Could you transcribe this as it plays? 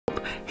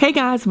Hey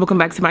guys, welcome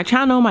back to my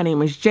channel. My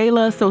name is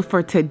Jaelah. So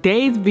for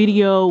today's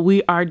video,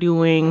 we are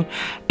doing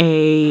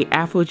a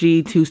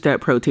ApHogee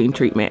two-step protein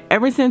treatment.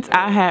 Ever since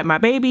I had my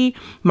baby,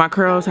 my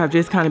curls have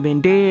just kind of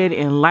been dead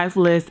and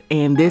lifeless,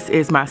 and this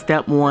is my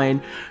step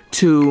one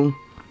to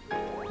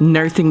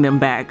nursing them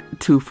back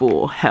to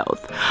full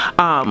health.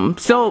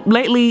 So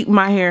lately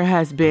my hair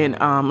has been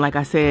like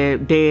I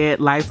said,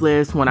 dead,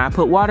 lifeless. When I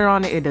put water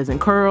on it, it doesn't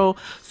curl.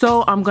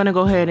 So I'm gonna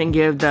go ahead and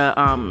give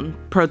the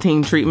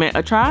protein treatment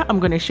a try. I'm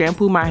gonna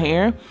shampoo my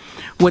hair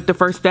with the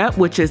first step,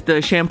 which is the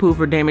shampoo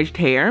for damaged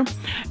hair,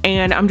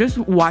 and I'm just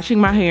washing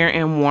my hair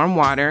in warm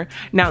water.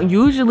 Now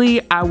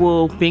usually I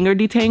will finger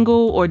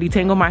detangle or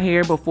detangle my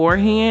hair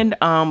beforehand,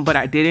 but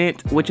I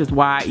didn't, which is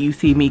why you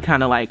see me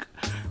kind of like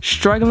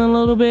struggling a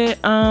little bit,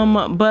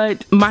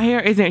 but my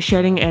hair isn't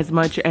shedding as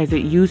much as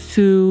it used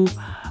to,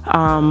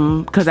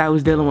 because I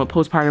was dealing with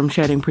postpartum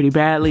shedding pretty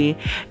badly.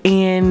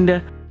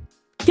 And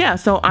yeah,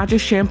 so I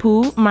just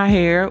shampoo my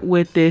hair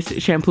with this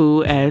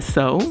shampoo as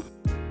so.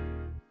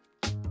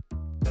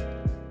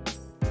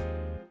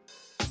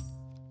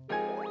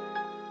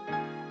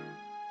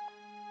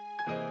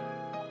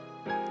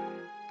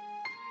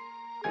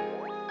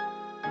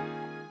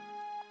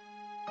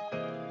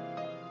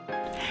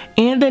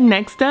 And the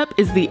next step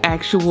is the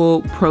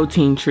actual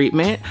protein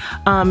treatment.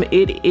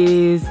 It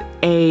is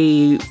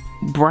a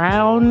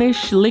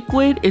brownish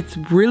liquid. It's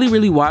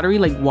really watery,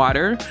 like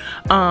water.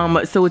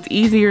 So it's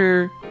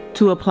easier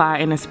to apply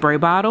in a spray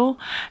bottle.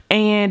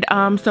 And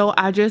so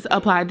I just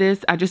applied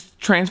this. I just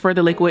transferred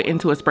the liquid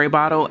into a spray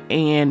bottle,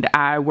 and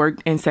I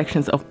worked in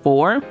sections of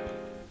 4.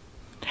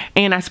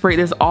 And I sprayed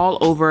this all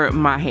over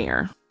my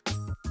hair.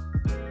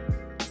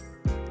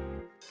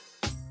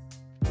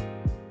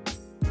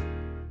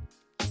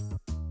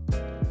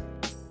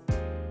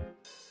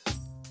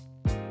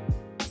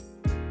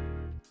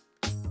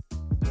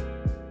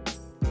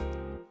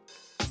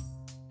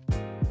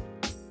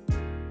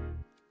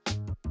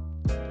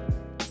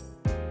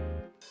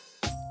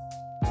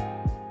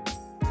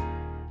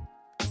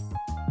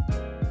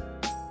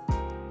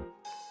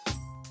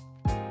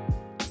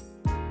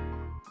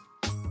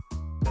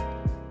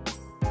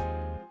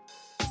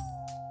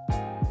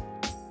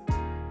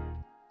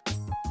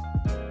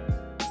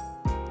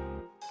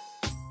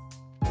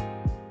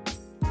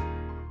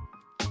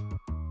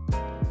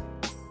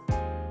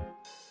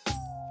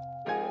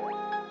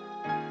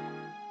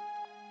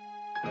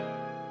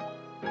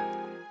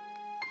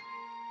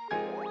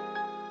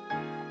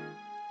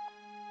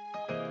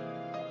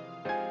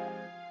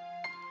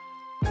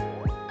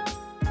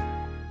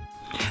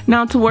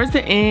 Now towards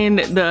the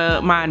end,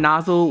 my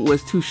nozzle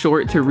was too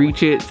short to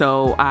reach it,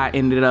 so I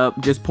ended up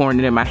just pouring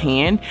it in my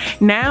hand.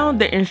 Now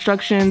the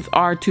instructions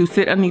are to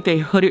sit underneath a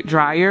hooded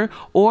dryer,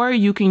 or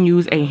you can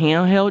use a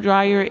handheld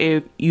dryer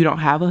if you don't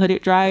have a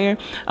hooded dryer.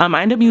 I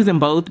ended up using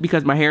both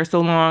because my hair is so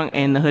long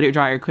and the hooded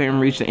dryer couldn't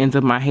reach the ends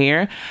of my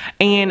hair.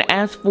 And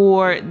as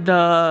for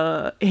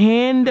the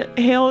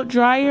handheld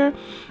dryer,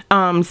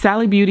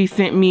 Sally Beauty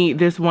sent me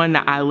this one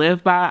that I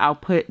live by. I'll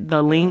put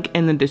the link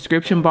in the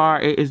description bar.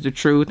 It is the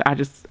truth.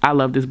 I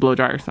love this blow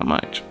dryer so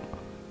much.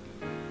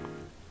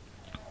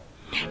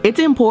 It's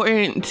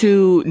important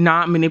to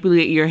not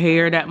manipulate your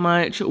hair that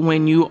much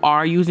when you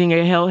are using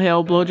a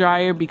handheld blow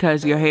dryer,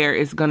 because your hair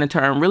is going to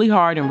turn really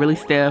hard and really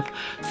stiff.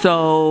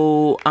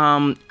 So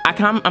I'm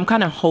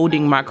kind of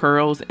holding my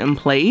curls in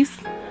place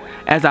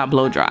as I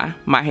blow dry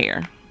my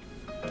hair.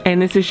 And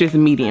this is just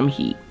medium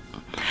heat.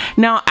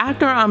 Now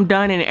after I'm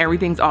done and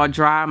everything's all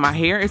dry, my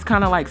hair is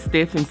kind of like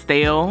stiff and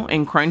stale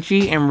and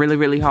crunchy and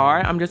really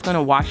hard. I'm just going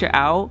to wash it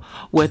out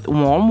with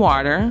warm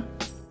water.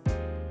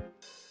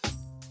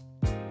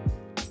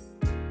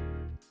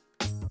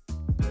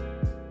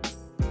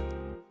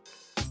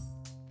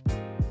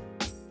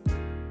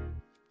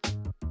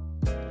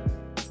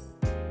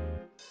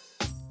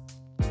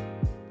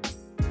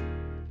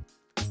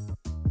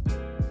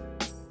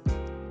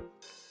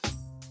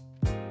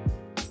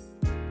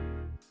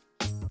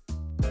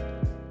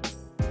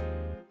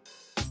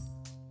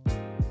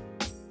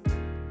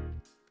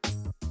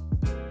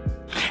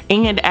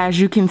 And as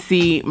you can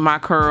see, my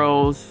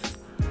curls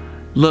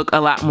look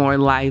a lot more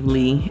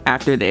lively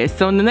after this.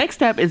 So the next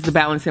step is the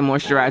balancing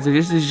moisturizer.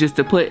 This is just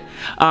to put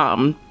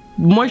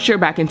moisture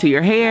back into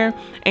your hair,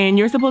 and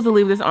you're supposed to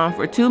leave this on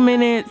for 2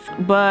 minutes,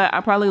 but I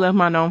probably left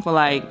mine on for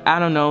like, I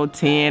don't know,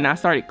 10. I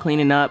started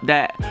cleaning up.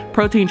 That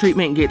protein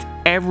treatment gets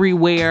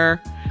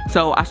everywhere,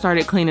 so I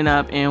started cleaning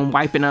up and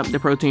wiping up the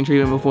protein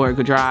treatment before it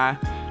could dry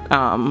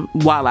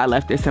while I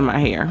left this in my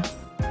hair.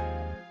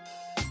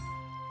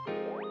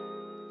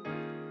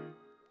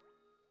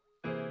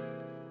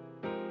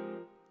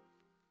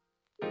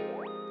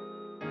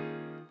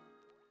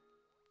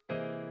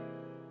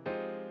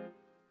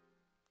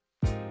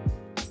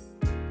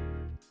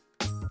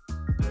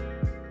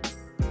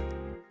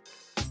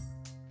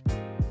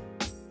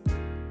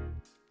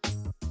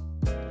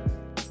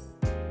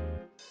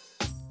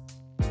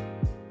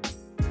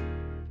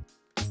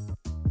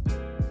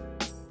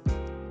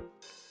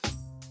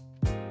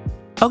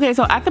 Okay,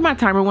 so after my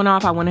timer went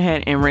off, I went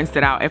ahead and rinsed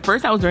it out. At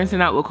first I was rinsing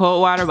it out with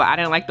cold water, but I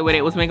didn't like the way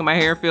it was making my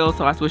hair feel,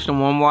 so I switched to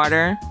warm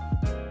water.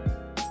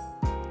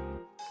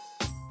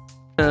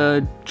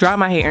 To dry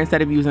my hair,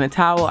 instead of using a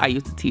towel, I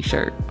used a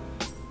t-shirt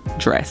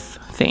dress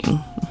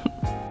thing.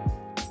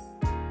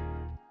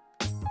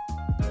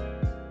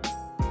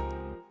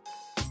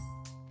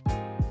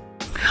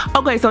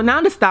 Okay, so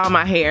now to style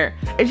my hair.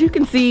 As you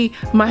can see,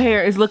 my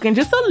hair is looking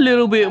just a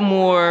little bit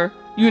more,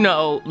 you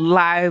know,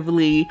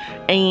 lively,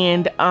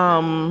 and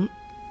I'm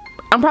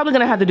probably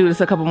gonna have to do this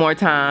a couple more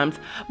times.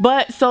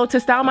 But so to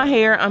style my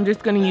hair, I'm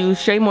just gonna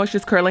use Shea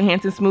Moisture's Curl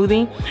Enhancing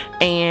Smoothing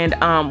and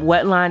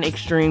Wetline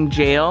Extreme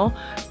Gel.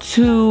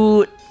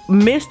 To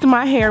mist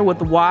my hair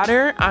with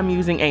water, I'm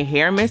using a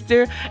hair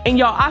mister. And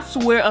y'all, I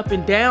swear up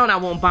and down I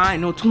won't buy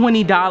no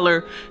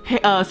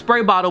 $20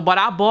 spray bottle, but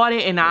I bought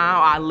it and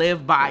now I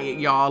live by it,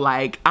 y'all.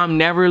 Like, I'm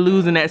never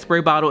losing that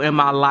spray bottle in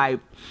my life.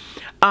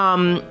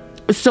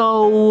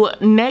 So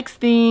next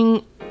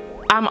thing,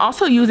 I'm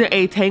also using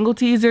a tangle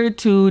teaser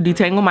to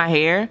detangle my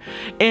hair,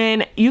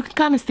 and you can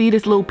kind of see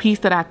this little piece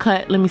that I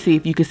cut. Let me see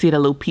if you can see that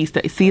little piece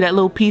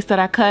that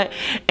I cut,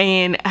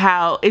 and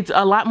how it's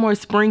a lot more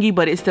springy,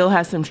 but it still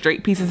has some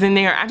straight pieces in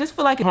there. I just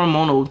feel like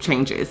hormonal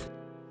changes.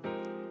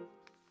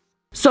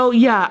 So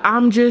yeah,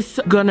 I'm just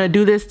gonna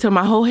do this to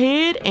my whole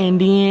head,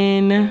 and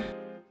then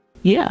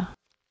yeah.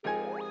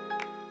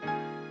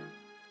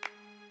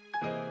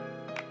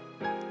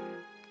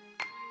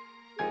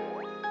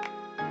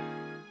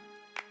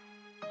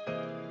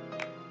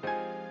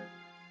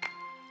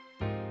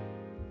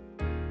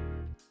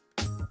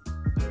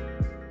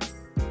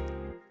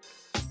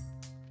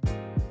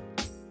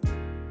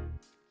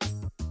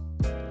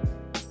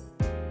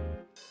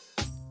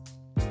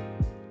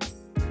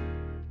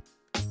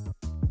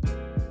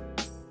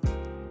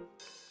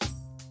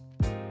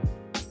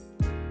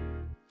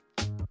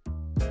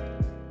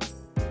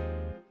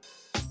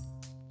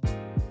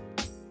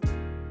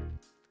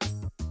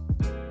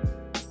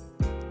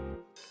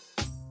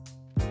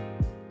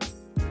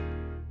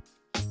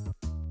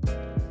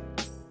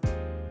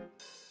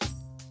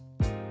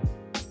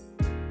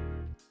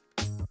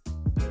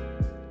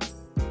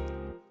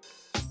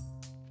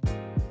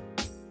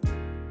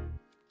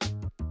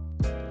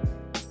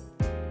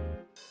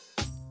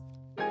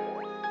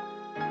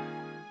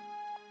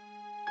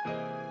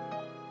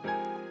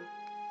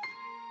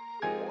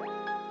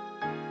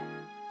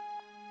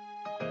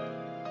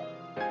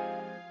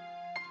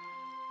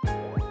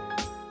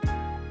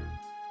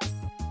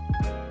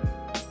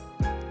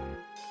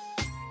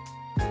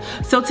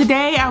 So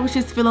today I was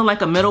just feeling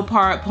like a middle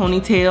part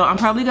ponytail. I'm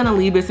probably gonna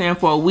leave this in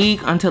for a week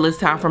until it's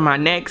time for my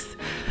next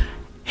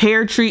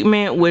hair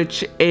treatment,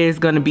 which is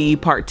gonna be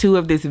part 2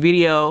 of this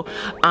video.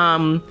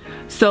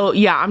 So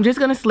yeah, I'm just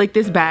gonna slick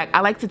this back.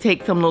 I like to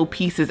take some little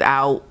pieces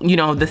out, you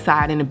know, the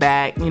side and the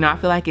back. You know, I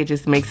feel like it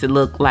just makes it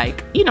look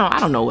like, you know, I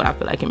don't know what I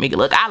feel like it make it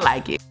look. I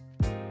like it.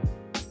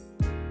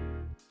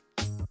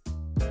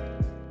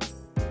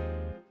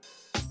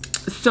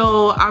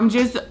 So I'm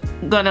just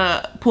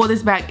gonna pull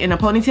this back in a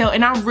ponytail,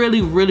 and I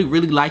really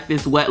like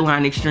this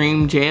Wetline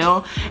Extreme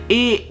Gel.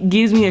 It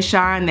gives me a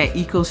shine that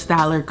Eco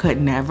Styler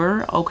could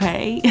never,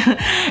 okay?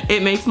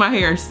 It makes my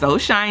hair so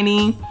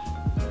shiny,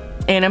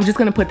 and I'm just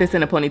gonna put this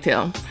in a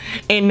ponytail.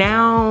 And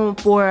now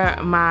for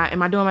my,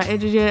 am I doing my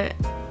edges yet?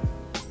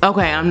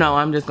 Okay,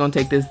 I'm just gonna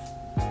take this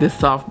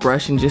soft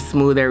brush and just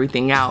smooth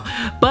everything out.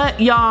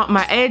 But y'all,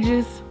 my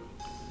edges,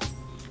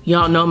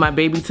 y'all know my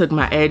baby took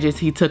my edges.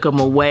 He took them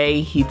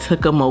away.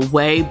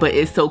 But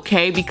it's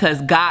okay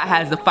because God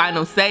has the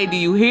final say. Do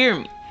you hear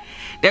me?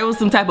 There was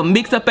some type of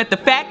mix up at the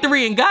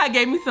factory and God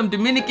gave me some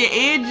Dominican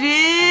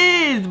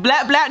edges.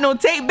 Black, no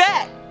take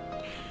back.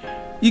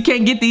 You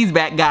can't get these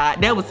back, God.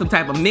 There was some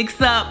type of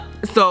mix up.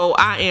 So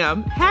I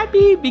am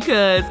happy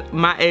because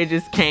my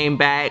edges came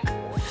back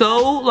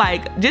so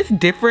like just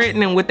different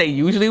than what they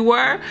usually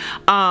were.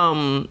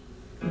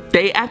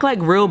 They act like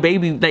real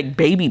baby, like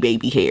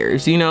baby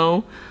hairs, you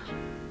know?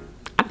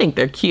 I think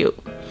they're cute.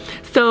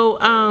 So,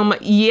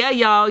 yeah,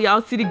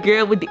 y'all see the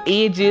girl with the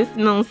edges,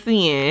 you know what I'm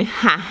saying?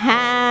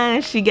 Haha,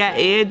 she got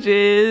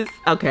edges.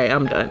 Okay,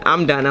 I'm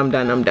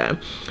done.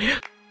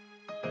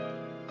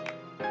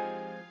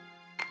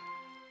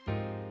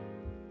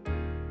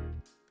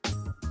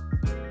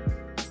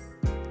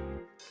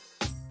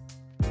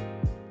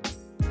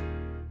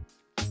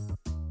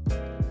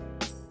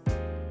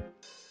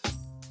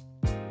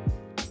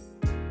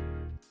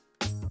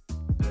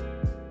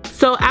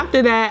 So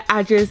after that,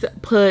 I just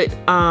put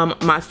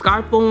my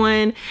scarf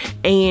on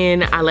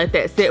and I let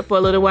that sit for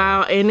a little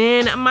while, and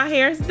then my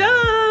hair's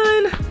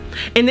done.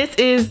 And this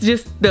is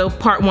just the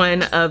part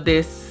 1 of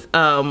this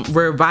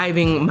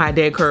reviving my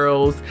dead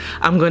curls.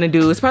 I'm gonna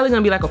do, it's probably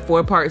gonna be like a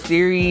 4-part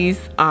series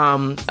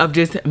of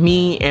just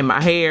me and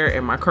my hair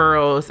and my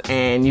curls,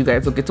 and you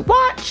guys will get to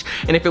watch.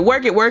 And if it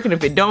work, it work, and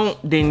if it don't,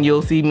 then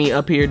you'll see me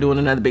up here doing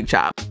another big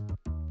chop.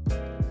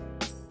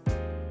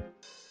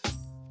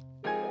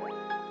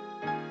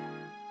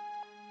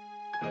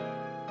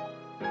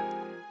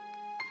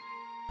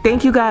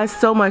 Thank you guys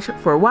so much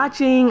for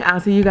watching. I'll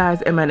see you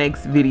guys in my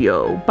next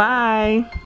video. Bye.